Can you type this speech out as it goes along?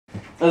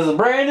This is a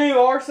brand new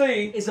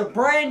RC. It's a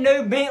brand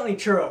new Bentley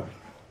truck.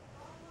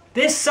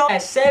 This song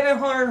has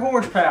 700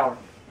 horsepower.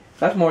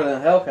 That's more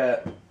than a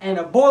Hellcat. And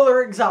a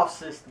boiler exhaust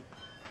system.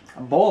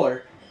 A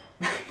boiler?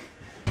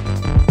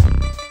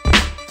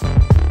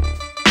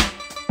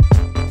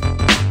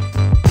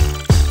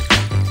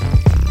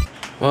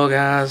 Well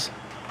guys,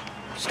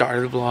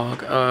 started the vlog.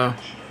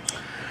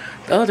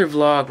 The other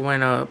vlog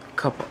went up a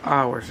couple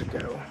hours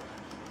ago.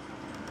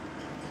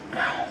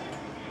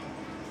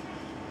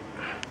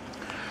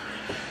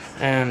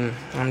 And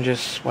I'm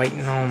just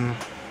waiting on...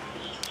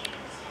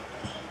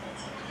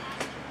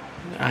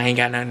 I ain't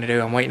got nothing to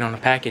do. I'm waiting on a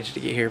package to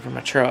get here from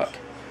my truck.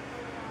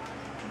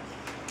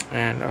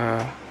 And,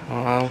 well,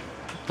 I'll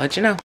let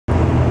you know.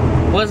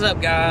 What's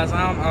up, guys?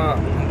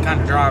 I'm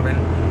kind of driving.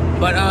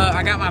 But,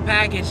 I got my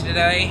package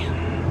today.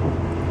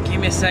 Give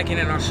me a second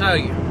and I'll show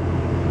you.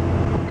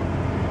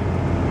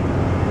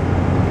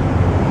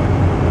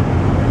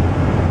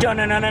 Got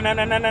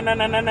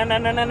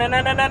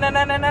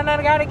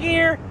a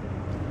gear.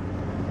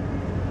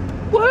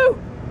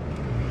 Woo!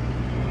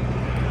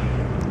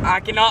 I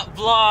cannot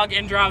vlog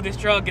and drive this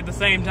truck at the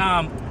same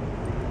time.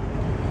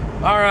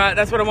 Alright,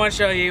 that's what I want to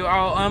show you.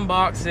 I'll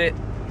unbox it.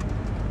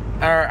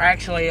 Or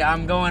actually,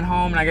 I'm going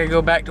home and I gotta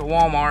go back to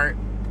Walmart.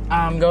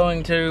 I'm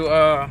going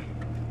to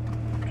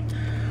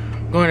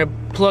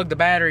plug the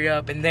battery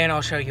up and then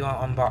I'll show you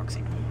I'll unbox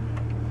it.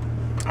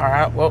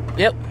 Alright, well,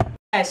 yep.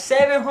 It has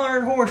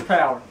 700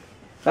 horsepower.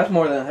 That's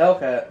more than a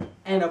Hellcat.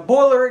 And a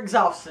boiler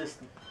exhaust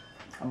system.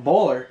 A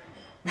boiler?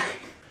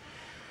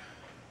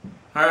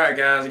 Alright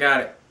guys, got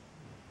it.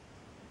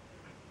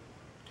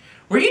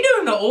 Were you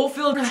doing the oil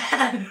filter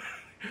ad?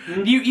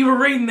 You were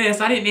reading this.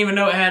 I didn't even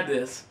know it had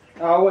this.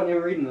 Oh, I wasn't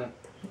even reading that.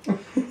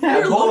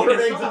 You're looking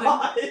at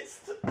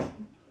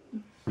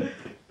something.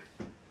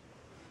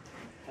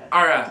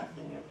 Alright.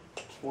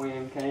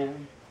 Swim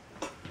can.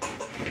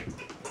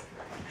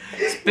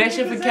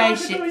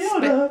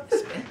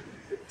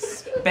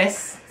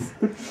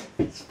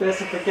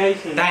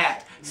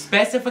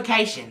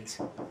 Specifications.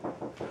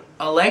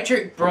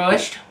 Electric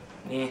brushed.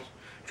 Yeah.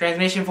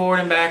 Transmission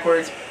forward and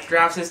backwards.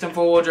 Drive system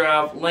 4-wheel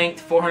drive.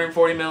 Length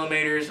 440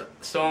 millimeters.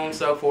 So on and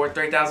so forth.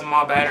 3,000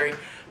 mAh battery.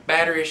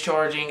 Battery is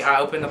charging. I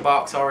opened the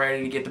box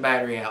already to get the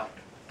battery out.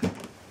 This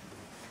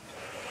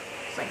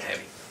thing's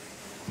heavy.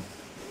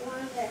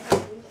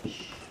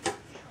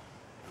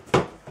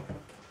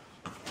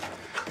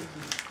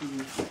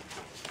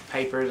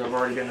 Papers I've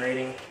already been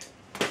reading.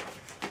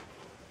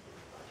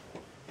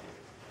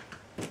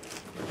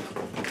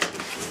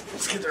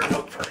 Let's get the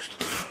remote first.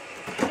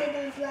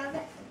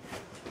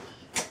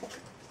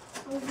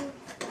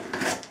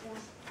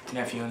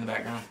 Nephew in the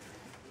background.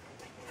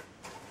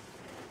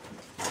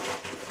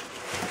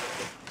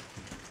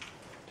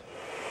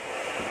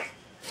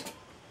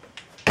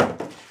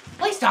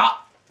 Please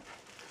stop.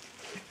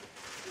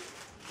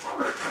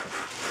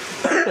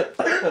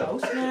 Oh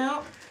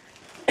snap.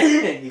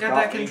 Got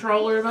that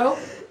controller though?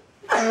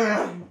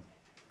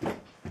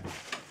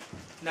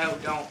 No,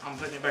 don't. I'm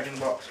putting it back in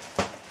the box.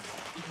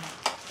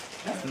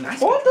 That's a nice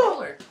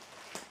controller.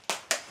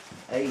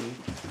 Hey.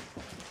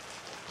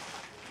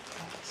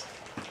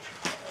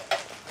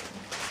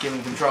 Give him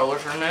the controller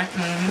for a minute.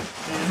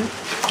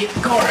 Get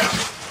the car out.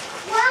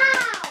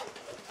 Wow!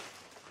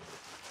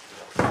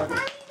 How you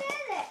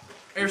did it?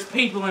 There's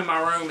people in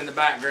my room in the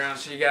background,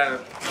 so you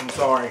gotta... I'm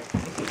sorry.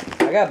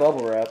 I got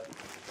bubble wrap.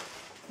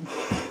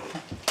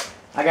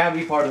 I gotta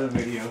be part of the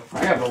video.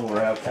 I got bubble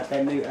wrap. Got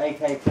that new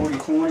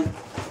AK-4020.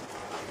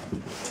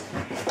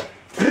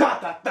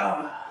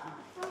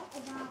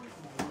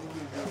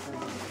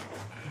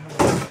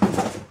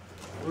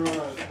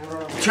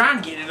 I'm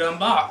trying to get it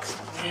unboxed.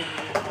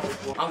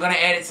 I'm gonna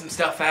edit some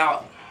stuff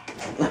out.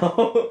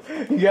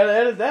 You gotta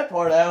edit that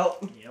part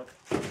out. Yep.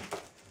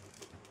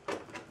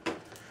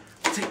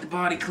 Take the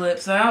body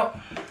clips out.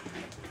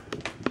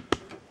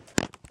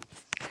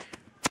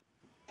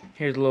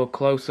 Here's a little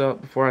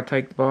close-up before I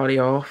take the body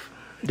off.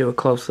 Do a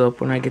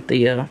close-up when I get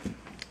the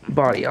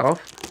body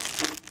off.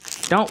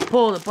 Don't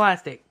pull the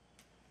plastic.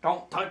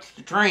 Don't touch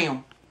the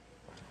trim.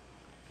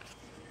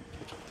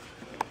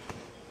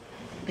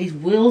 These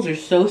wheels are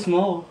so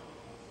small.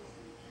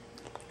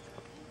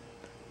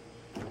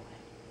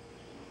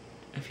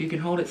 If you can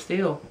hold it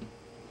still.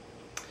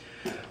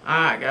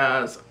 Alright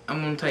guys,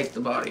 I'm gonna take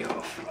the body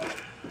off.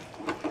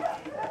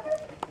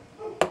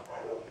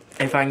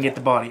 If I can get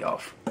the body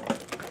off.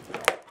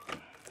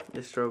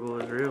 This struggle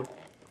is real.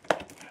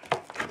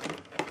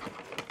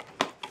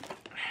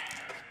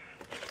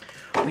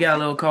 We got a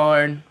little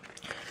card.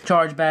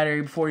 Charge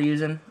battery before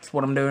using. That's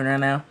what I'm doing right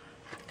now.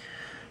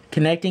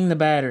 Connecting the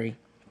battery.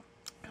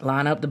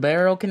 Line up the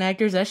barrel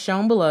connectors as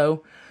shown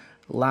below.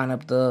 Line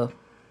up the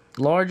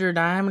larger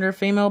diameter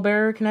female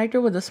barrel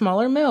connector with a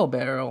smaller male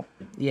barrel.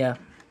 Yeah,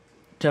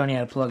 telling you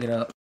how to plug it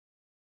up.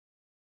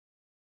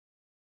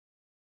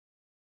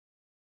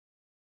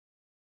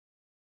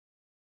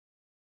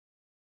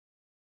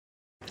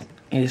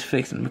 It is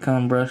fixing to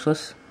become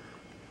brushless.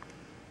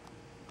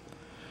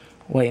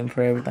 Waiting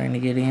for everything to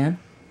get in.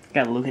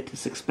 Gotta look at the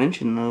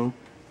suspension though.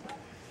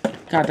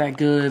 Got that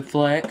good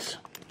flex.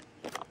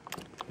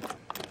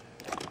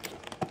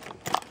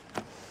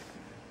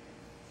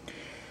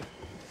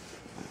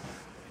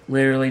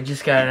 Literally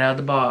just got it out of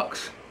the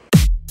box.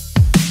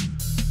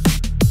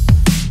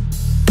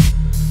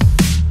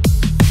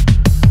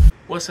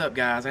 What's up,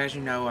 guys? As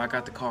you know, I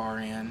got the car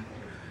in.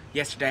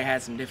 Yesterday I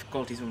had some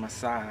difficulties with my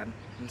side.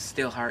 I'm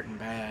still hurting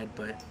bad,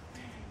 but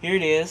here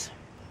it is.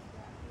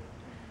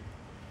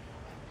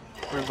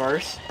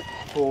 Reverse,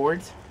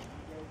 forwards.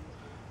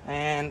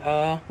 And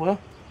well,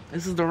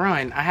 this is the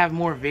run. I have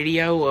more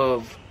video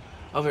of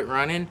it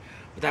running,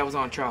 but that was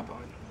on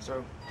tripod.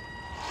 So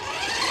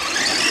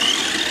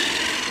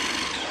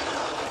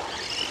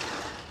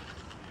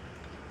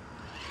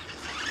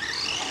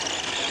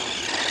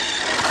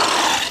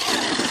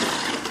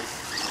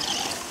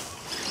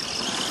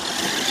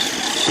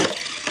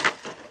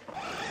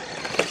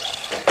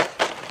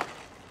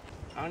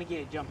I'm gonna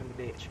get it jumping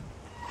the ditch.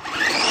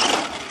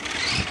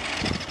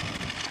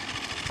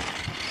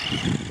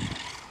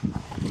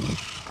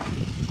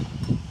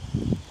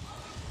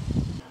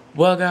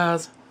 Well,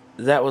 guys,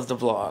 that was the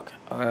vlog.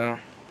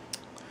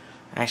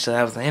 Actually,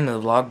 that was the end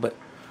of the vlog, but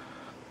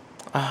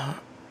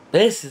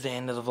this is the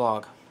end of the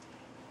vlog.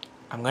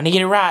 I'm gonna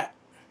get it right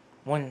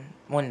one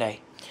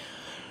day.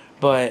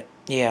 But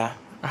yeah,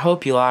 I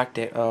hope you liked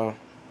it. I'm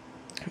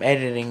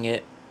editing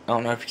it. I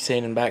don't know if you see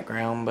it in the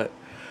background, but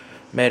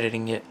I'm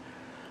editing it.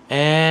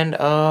 And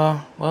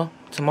well,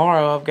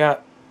 tomorrow I've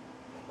got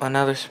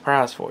another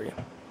surprise for you.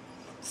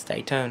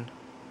 Stay tuned.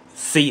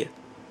 See ya.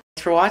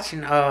 Thanks for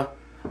watching.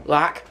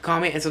 Like,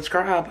 comment, and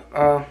subscribe.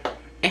 And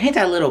hit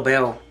that little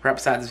bell right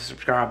beside the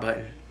subscribe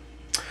button.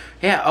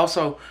 Yeah,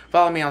 also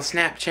follow me on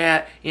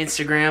Snapchat,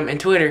 Instagram, and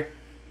Twitter.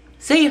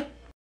 See ya!